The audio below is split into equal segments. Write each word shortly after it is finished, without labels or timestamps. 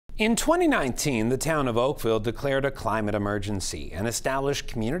In 2019, the town of Oakville declared a climate emergency and established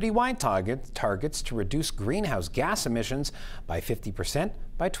community-wide targets to reduce greenhouse gas emissions by 50%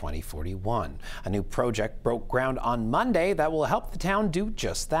 by 2041. A new project broke ground on Monday that will help the town do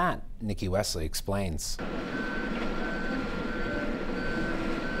just that. Nikki Wesley explains.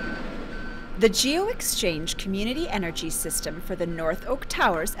 The Geoexchange Community Energy System for the North Oak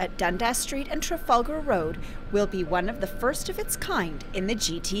Towers at Dundas Street and Trafalgar Road will be one of the first of its kind in the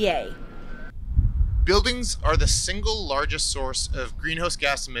GTA. Buildings are the single largest source of greenhouse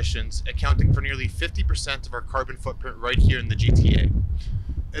gas emissions, accounting for nearly 50% of our carbon footprint right here in the GTA.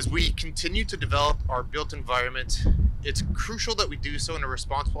 As we continue to develop our built environment, it's crucial that we do so in a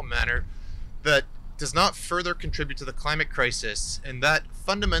responsible manner that does not further contribute to the climate crisis, and that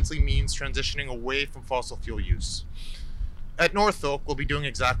fundamentally means transitioning away from fossil fuel use. At North Oak, we'll be doing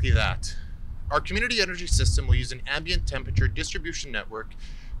exactly that. Our community energy system will use an ambient temperature distribution network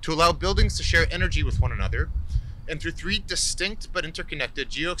to allow buildings to share energy with one another, and through 3 distinct but interconnected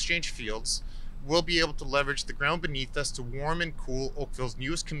geoexchange fields, we'll be able to leverage the ground beneath us to warm and cool Oakville's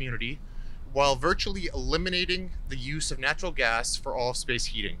newest community, while virtually eliminating the use of natural gas for all space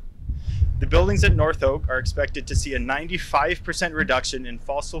heating. The buildings at North Oak are expected to see a 95% reduction in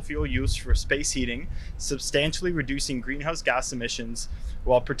fossil fuel use for space heating, substantially reducing greenhouse gas emissions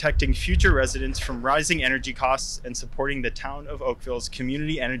while protecting future residents from rising energy costs and supporting the town of Oakville's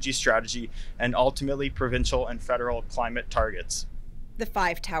community energy strategy and ultimately provincial and federal climate targets. The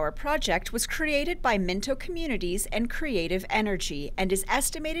 5-tower project was created by Minto Communities and Creative Energy and is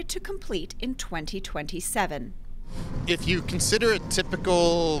estimated to complete in 2027. If you consider a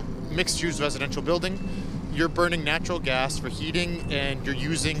typical mixed-use residential building, you're burning natural gas for heating and you're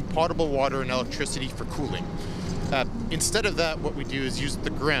using potable water and electricity for cooling. Instead of that, what we do is use the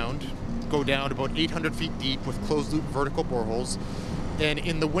ground, go down about 800 feet deep with closed-loop vertical boreholes, and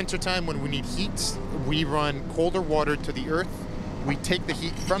in the wintertime when we need heat, we run colder water to the earth. We take the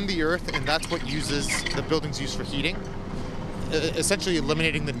heat from the earth, and that's what uses the building's use for heating, essentially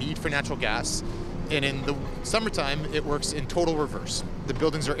eliminating the need for natural gas. And in the summertime, it works in total reverse. The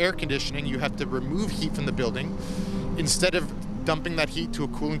buildings are air conditioning. You have to remove heat from the building. Instead of dumping that heat to a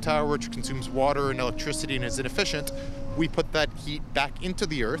cooling tower, which consumes water and electricity and is inefficient, we put that heat back into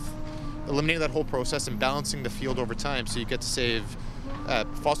the earth, eliminating that whole process and balancing the field over time. So you get to save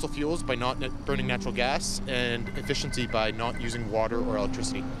fossil fuels by not burning natural gas and efficiency by not using water or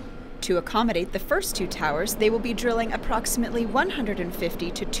electricity. To accommodate the first 2 towers, they will be drilling approximately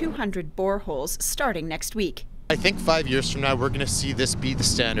 150 to 200 boreholes starting next week. I think 5 years from now, we're going to see this be the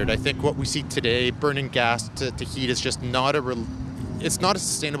standard. I think what we see today, burning gas to heat, is just not it's not a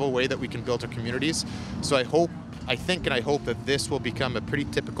sustainable way that we can build our communities. So I hope that this will become a pretty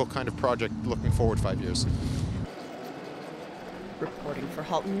typical kind of project looking forward 5 years. Reporting for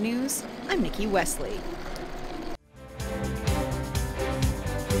Halton News, I'm Nikki Wesley.